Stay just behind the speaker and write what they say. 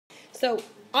So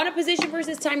on a position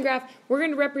versus time graph, we're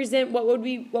going to represent what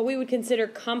we would consider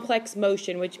complex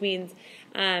motion, which means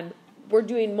we're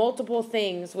doing multiple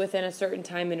things within a certain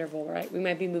time interval, right? We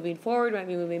might be moving forward, might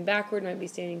be moving backward, might be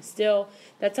standing still.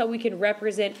 That's how we can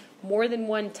represent more than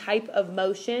one type of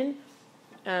motion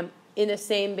in the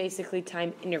same, basically,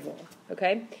 time interval,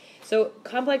 okay? So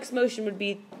complex motion would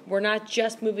be we're not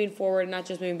just moving forward, not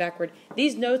just moving backward.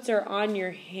 These notes are on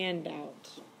your handout.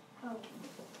 Oh.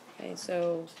 Okay,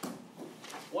 so...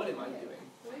 What am I doing?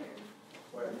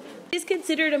 Where? It is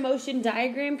considered a motion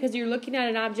diagram because you're looking at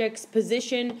an object's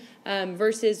position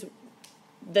versus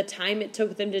the time it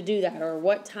took them to do that, or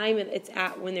what time it's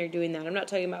at when they're doing that. I'm not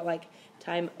talking about like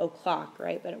time o'clock,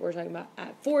 right? But we're talking about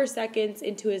at 4 seconds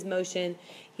into his motion,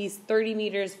 he's 30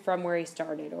 meters from where he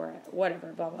started, or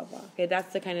whatever, blah, blah, blah. Okay,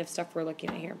 that's the kind of stuff we're looking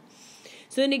at here.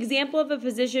 So an example of a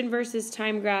position versus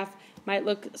time graph might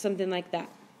look something like that.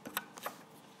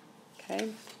 Okay.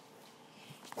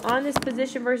 On this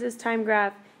position versus time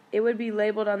graph, it would be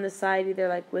labeled on the side either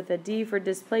like with a D for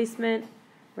displacement,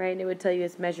 right? And it would tell you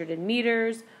it's measured in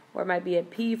meters, or it might be a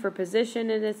P for position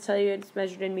and it's tell you it's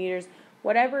measured in meters.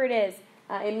 Whatever it is,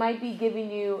 it might be giving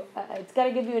you, it's got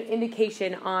to give you an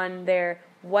indication on there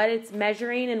what it's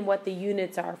measuring and what the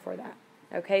units are for that.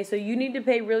 Okay, so you need to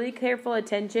pay really careful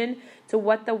attention to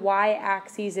what the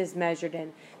y-axis is measured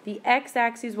in. The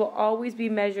x-axis will always be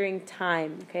measuring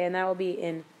time, okay, and that will be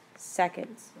in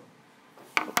seconds.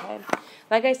 Okay,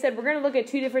 like I said, we're going to look at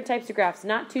 2 different types of graphs,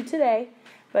 not 2 today,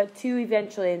 but 2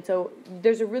 eventually, and so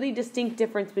there's a really distinct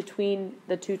difference between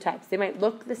the 2 types. They might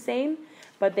look the same,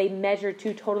 but they measure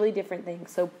 2 totally different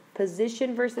things. So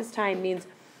position versus time means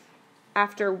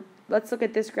after, let's look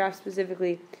at this graph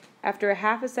specifically, after a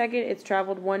half a second, it's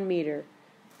traveled 1 meter.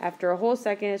 After a whole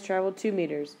second, it's traveled 2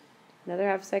 meters. Another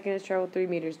half second, it's traveled 3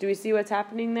 meters. Do we see what's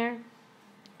happening there?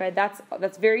 Right,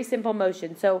 that's very simple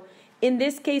motion. So in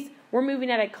this case, we're moving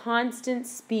at a constant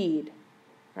speed,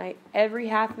 right? Every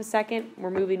half a second, we're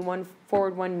moving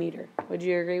forward 1 meter. Would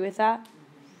you agree with that?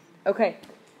 Okay.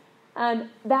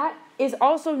 That is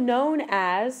also known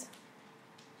as,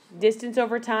 distance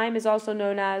over time is also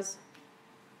known as,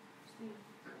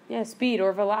 speed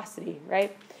or velocity,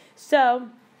 right? So,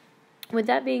 with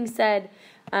that being said,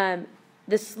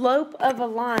 the slope of a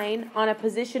line on a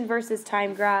position versus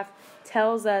time graph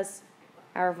tells us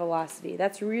our velocity.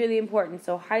 That's really important.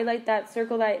 So highlight that,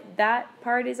 circle that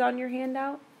part is on your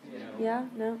handout? Yeah?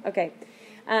 No? Okay.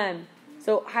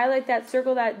 So highlight that,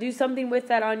 circle that, do something with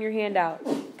that on your handout,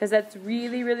 because that's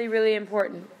really, really, really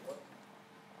important.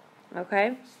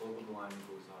 Okay? Slope of the line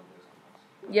goes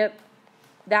on. Yep.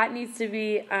 That needs to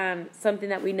be something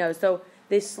that we know. So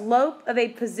the slope of a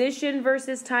position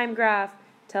versus time graph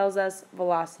tells us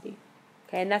velocity.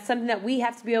 Okay, and that's something that we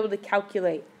have to be able to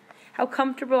calculate. How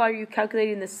comfortable are you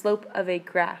calculating the slope of a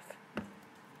graph?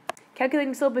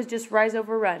 Calculating slope is just rise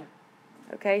over run.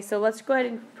 Okay, so let's go ahead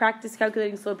and practice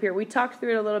calculating slope here. We talked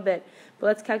through it a little bit, but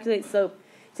let's calculate slope.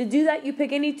 To do that, you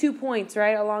pick any 2 points,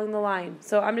 right, along the line.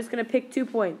 So I'm just going to pick 2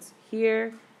 points,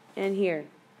 here and here.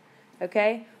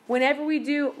 Okay? Whenever we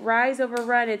do rise over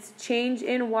run, it's change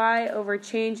in y over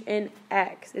change in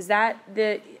x. Is that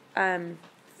the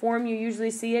form you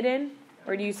usually see it in?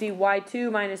 Or do you see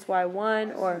y2 minus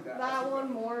y1? Or that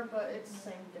one more, but it's the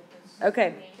same difference.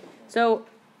 Okay. So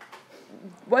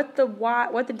what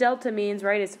the delta means,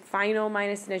 right, is final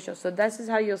minus initial. So this is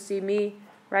how you'll see me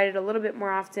write it a little bit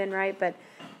more often, right? But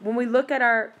when we look at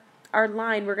our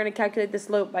line, we're going to calculate the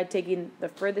slope by taking the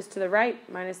furthest to the right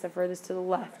minus the furthest to the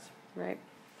left, right?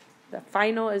 The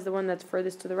final is the one that's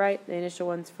furthest to the right. The initial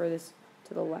one's furthest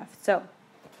to the left. So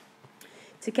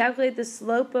to calculate the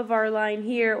slope of our line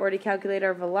here, or to calculate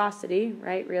our velocity,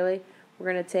 right, really,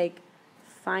 we're going to take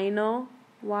final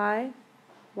y,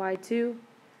 y2,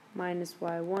 minus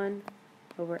y1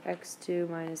 over x2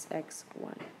 minus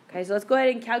x1. Okay, so let's go ahead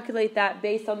and calculate that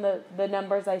based on the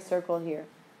numbers I circled here.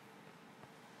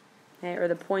 Okay, or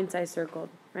the points I circled,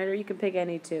 right? Or you can pick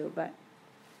any 2, but...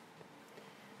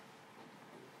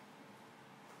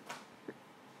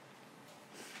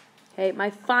 Okay, my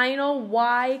final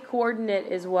y coordinate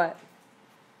is what?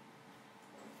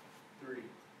 3.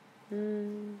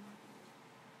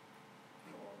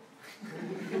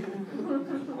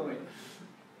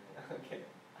 Okay.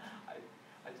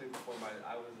 I took 4 minus.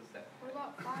 I was a step. What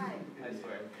about 5? I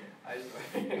swear.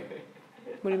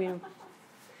 What do you mean?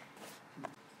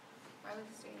 I was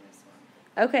saying this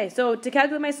one. Okay, so to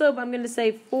calculate my slope, I'm going to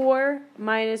say 4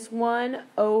 minus 1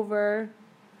 over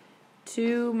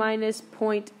 2 minus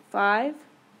 0.5.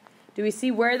 Do we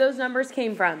see where those numbers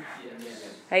came from? Yes.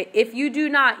 Okay, if you do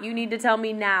not, you need to tell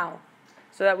me now.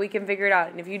 so that we can figure it out.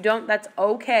 And if you don't, that's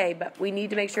okay, but we need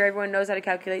to make sure everyone knows how to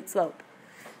calculate slope.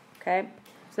 Okay?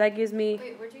 So that gives me...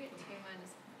 Wait, where'd you get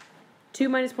 2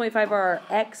 minus 0.5 are our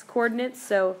x coordinates,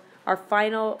 so our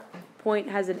final point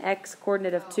has an x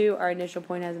coordinate of 2, our initial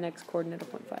point has an x coordinate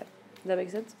of 0.5. Does that make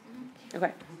sense?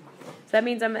 Okay. So that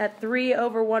means I'm at 3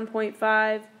 over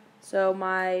 1.5, so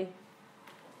my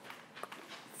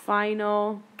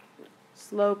final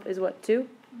slope is what, 2?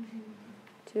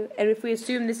 2. And if we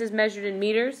assume this is measured in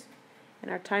meters, and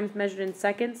our time's measured in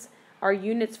seconds, our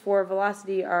units for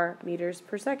velocity are meters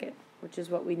per second, which is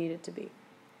what we need it to be.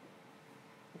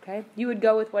 Okay? You would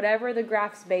go with whatever the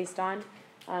graph's based on,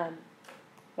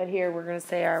 but here we're going to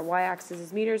say our y-axis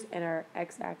is meters and our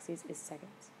x-axis is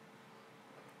seconds.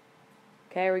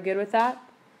 Okay, are we good with that?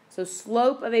 So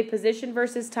slope of a position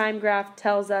versus time graph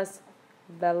tells us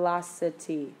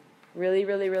velocity. Really,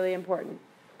 really, really important.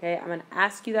 Okay, I'm going to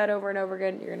ask you that over and over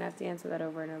again. You're going to have to answer that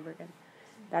over and over again.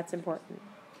 That's important.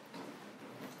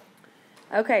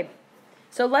 Okay,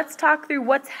 so let's talk through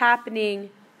what's happening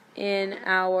in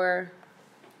our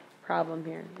problem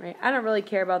here, right? I don't really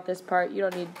care about this part. You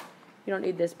don't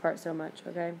need this part so much,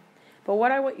 okay? But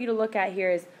what I want you to look at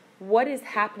here is what is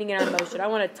happening in our motion. I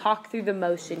want to talk through the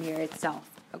motion here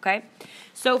itself, okay?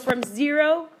 So from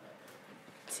 0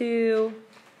 to,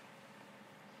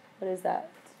 what is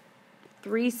that?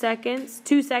 3 seconds,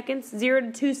 2 seconds, 0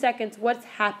 to 2 seconds, what's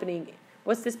happening?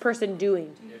 What's this person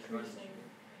doing?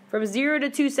 From 0 to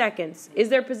 2 seconds, is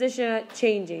their position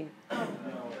changing?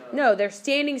 No, they're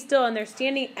standing still, and they're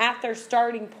standing at their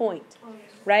starting point,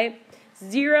 right?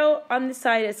 0 on the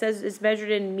side, it says it's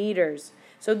measured in meters.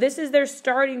 So this is their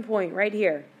starting point right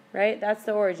here, right? That's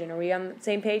the origin. Are we on the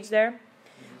same page there?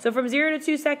 So from 0 to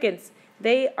 2 seconds,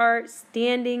 they are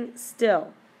standing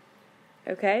still,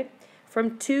 okay?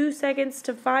 From 2 seconds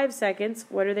to 5 seconds,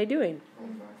 what are they doing?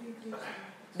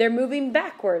 They're moving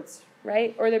backwards,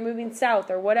 right? Or they're moving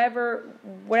south, or whatever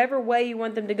way you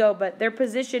want them to go, but their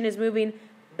position is moving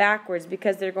backwards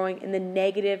because they're going in the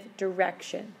negative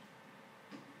direction.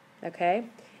 Okay?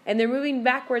 And they're moving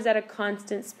backwards at a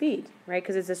constant speed, right?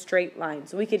 Because it's a straight line.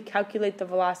 So we could calculate the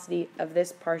velocity of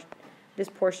this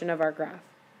portion of our graph.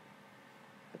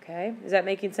 Okay? Is that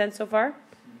making sense so far?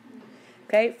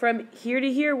 Okay? From here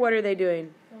to here, what are they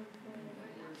doing?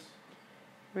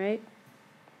 Right?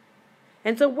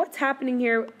 And so what's happening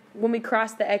here when we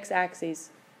cross the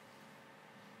x-axis?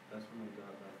 That's when we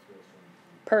got back to our starting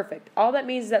point. Perfect. All that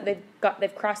means is that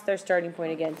they've crossed their starting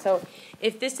point again. So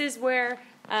if this is where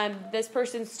this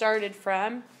person started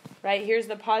from, right? Here's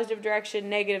the positive direction,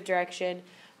 negative direction.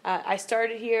 I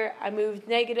started here. I moved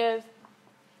negative,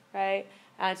 right?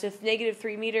 To negative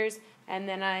 3 meters, and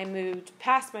then I moved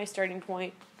past my starting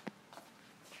point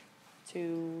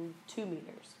to 2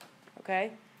 meters.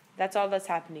 Okay? That's all that's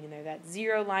happening in there. That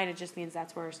 0 line, it just means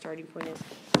that's where our starting point is.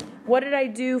 What did I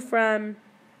do from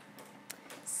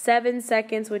 7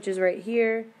 seconds, which is right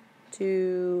here,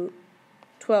 to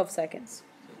 12 seconds?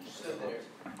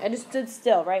 I just stood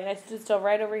still, right? And I stood still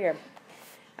right over here.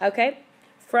 Okay?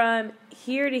 From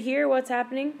here to here, what's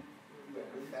happening?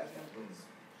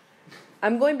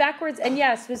 I'm going backwards, and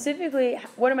yeah, specifically,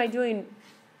 what am I doing?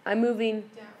 I'm moving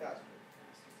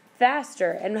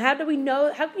faster. And how do we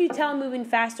know? How can you tell I'm moving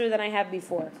faster than I have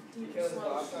before? Because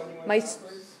last time you went My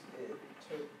backwards, it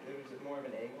was more of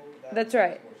an angle. That's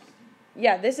right.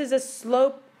 Yeah, this is a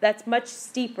slope that's much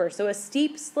steeper. So a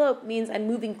steep slope means I'm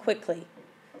moving quickly.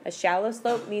 A shallow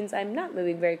slope means I'm not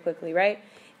moving very quickly, right?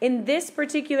 In this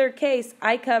particular case,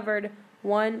 I covered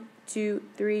 1, 2,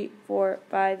 3, 4,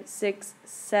 5, 6,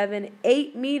 7,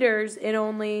 8 meters in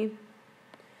only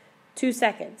 2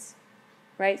 seconds,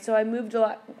 right? So I moved a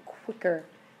lot quicker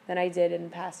than I did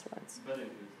in past ones. But if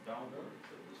it's downward,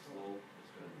 so the slope is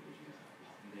going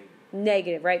to be negative.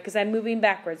 Negative, right? Because I'm moving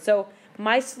backwards. So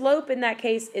my slope in that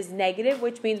case is negative,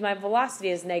 which means my velocity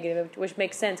is negative, which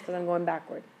makes sense because I'm going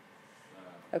backward.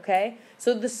 Okay?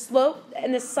 So the slope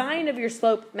and the sign of your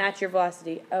slope match your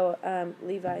velocity. Oh,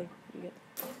 Levi, you get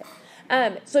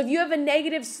okay. So if you have a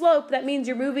negative slope, that means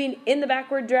you're moving in the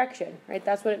backward direction, right?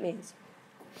 That's what it means.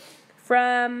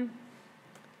 From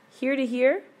here to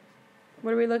here,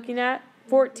 what are we looking at?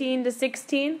 14 to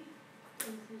 16?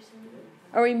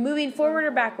 Are we moving forward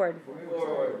or backward?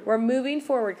 Forward. We're moving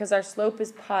forward because our slope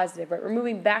is positive, right? We're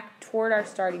moving back toward our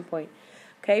starting point.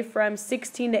 Okay, from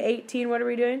 16 to 18, what are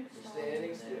we doing?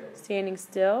 Standing still. Standing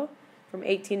still. From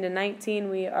 18 to 19,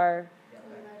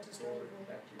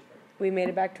 we made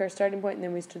it back to our starting point, and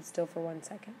then we stood still for 1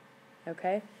 second.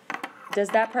 Okay? Does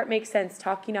that part make sense,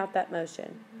 talking out that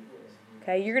motion?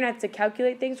 Okay, you're going to have to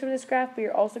calculate things from this graph, but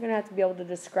you're also going to have to be able to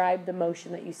describe the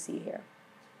motion that you see here.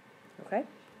 Okay?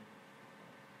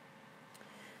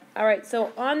 All right,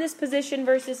 so on this position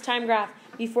versus time graph,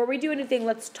 before we do anything,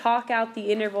 let's talk out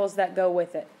the intervals that go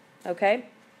with it, okay?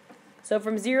 So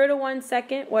from 0 to 1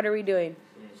 second, what are we doing?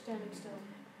 Standing still.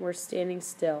 We're standing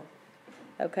still,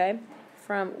 okay?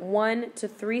 From 1 to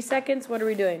 3 seconds, what are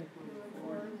we doing?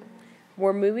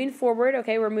 We're moving forward,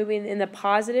 okay? We're moving in the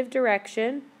positive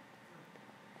direction.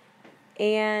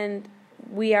 And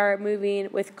we are moving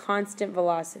with constant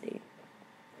velocity,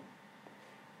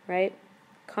 right?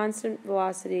 Constant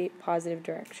velocity, positive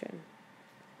direction.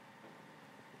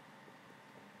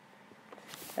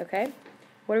 Okay?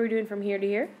 What are we doing from here to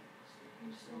here?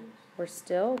 We're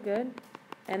still, good.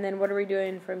 And then what are we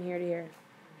doing from here to here?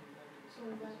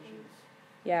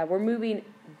 Yeah, we're moving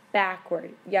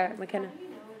backward. Yeah, McKenna?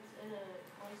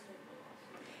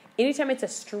 Anytime it's a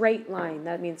straight line,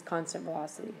 that means constant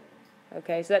velocity.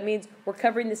 Okay, so that means we're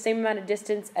covering the same amount of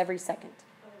distance every second.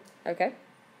 Okay?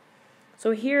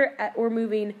 So here we're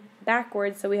moving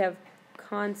backwards, so we have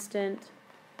constant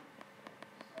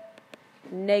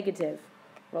negative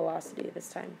velocity this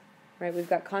time. Right? We've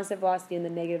got constant velocity in the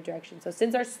negative direction. So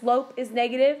since our slope is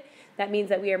negative, that means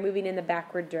that we are moving in the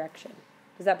backward direction.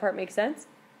 Does that part make sense?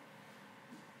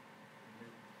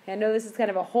 I know this is kind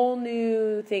of a whole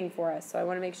new thing for us, so I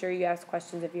want to make sure you ask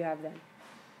questions if you have them.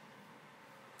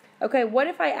 Okay, what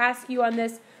if I ask you on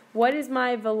this, what is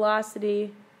my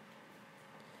velocity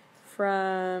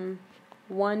from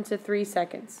 1 to 3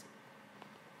 seconds?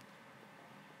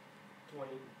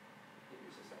 20 meters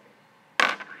a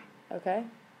second. Okay.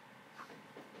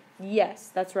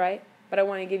 Yes, that's right, but I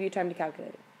want to give you time to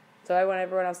calculate it. So I want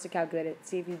everyone else to calculate it,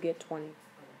 see if you get 20.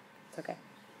 It's okay.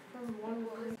 From 1 to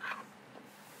 3.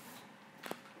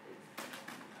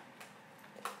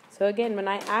 So again, when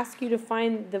I ask you to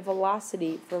find the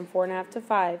velocity from 4.5 to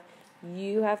 5,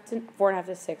 you have to, 4.5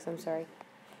 to 6, I'm sorry.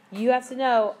 You have to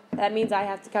know, that means I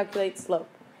have to calculate slope.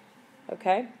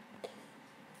 Okay?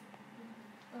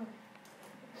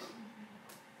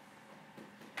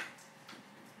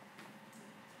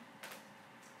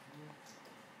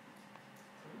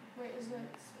 Wait, isn't it?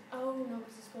 Oh, no,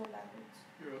 because it's going backwards.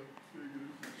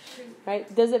 Shoot.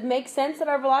 Right? Does it make sense that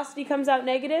our velocity comes out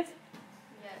negative?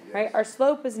 Yeah. Right? Our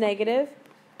slope is negative.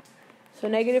 So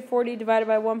negative 40 divided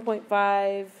by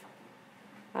 1.5.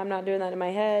 I'm not doing that in my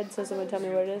head, so someone tell me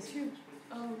what it is.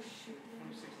 Oh, shoot.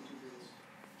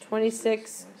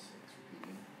 26.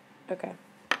 Okay.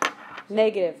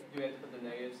 Negative. Do you have to put the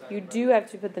negative sign? You do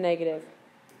have to put the negative.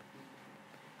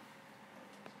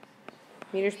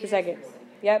 Meters per second.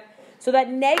 Yep. So that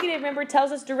negative, remember,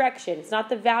 tells us direction. It's not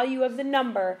the value of the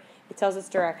number. It tells us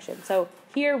direction. So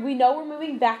here we know we're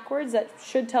moving backwards. That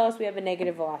should tell us we have a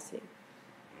negative velocity.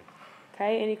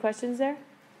 Okay, any questions there?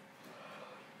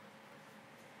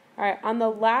 All right, on the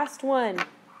last one,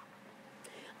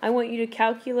 I want you to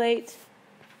calculate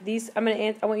these. I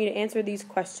want you to answer these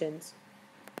questions.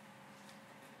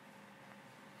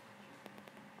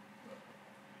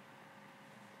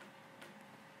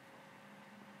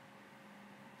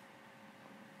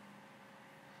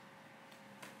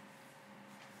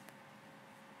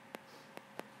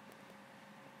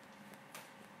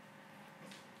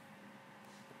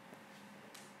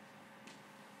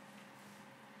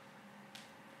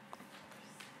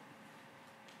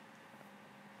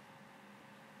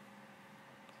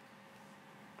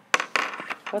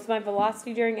 What's my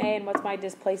velocity during A and what's my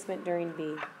displacement during B?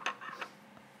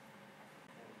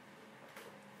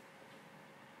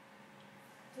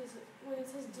 When it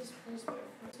says displacement,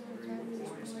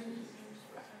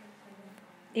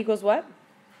 Equals what?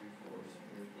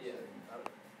 Yeah.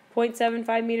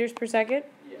 0.75 meters per second?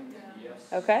 Yeah. Yes.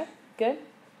 Okay, good.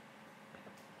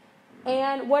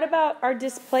 And what about our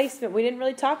displacement? We didn't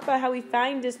really talk about how we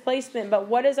find displacement, but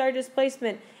what is our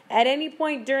displacement? At any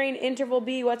point during interval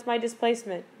B, what's my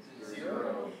displacement?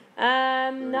 0.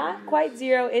 Not quite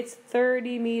 0, it's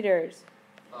 30 meters.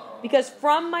 Because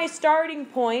from my starting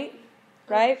point,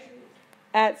 right,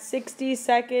 at 60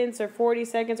 seconds or 40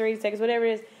 seconds or 80 seconds, whatever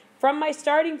it is, from my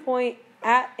starting point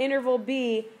at interval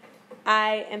B,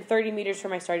 I am 30 meters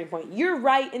from my starting point. You're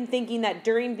right in thinking that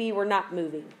during B we're not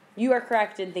moving. You are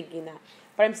correct in thinking that.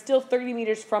 But I'm still 30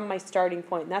 meters from my starting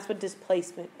point, and that's what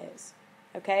displacement is.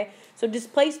 Okay? So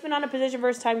displacement on a position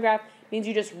versus time graph means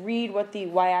you just read what the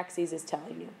y-axis is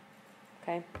telling you.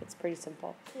 Okay? It's pretty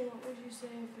simple. So what would you say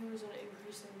if there was an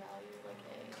increase in value, like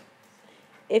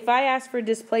A? If I ask for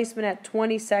displacement at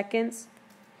 20 seconds,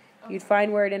 you'd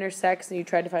find where it intersects, and you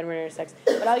try to find where it intersects.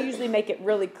 But I'll usually make it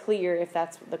really clear if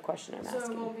that's the question I'm So it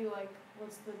asking. won't be like,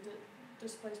 what's the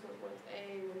displacement with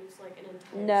A when it's like an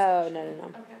entire No, section? no, no, no.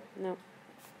 Okay. No.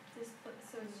 So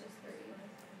it's just 30.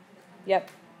 Yep.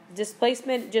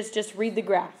 Displacement, just read the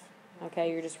graph.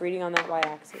 Okay, you're just reading on that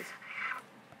y-axis.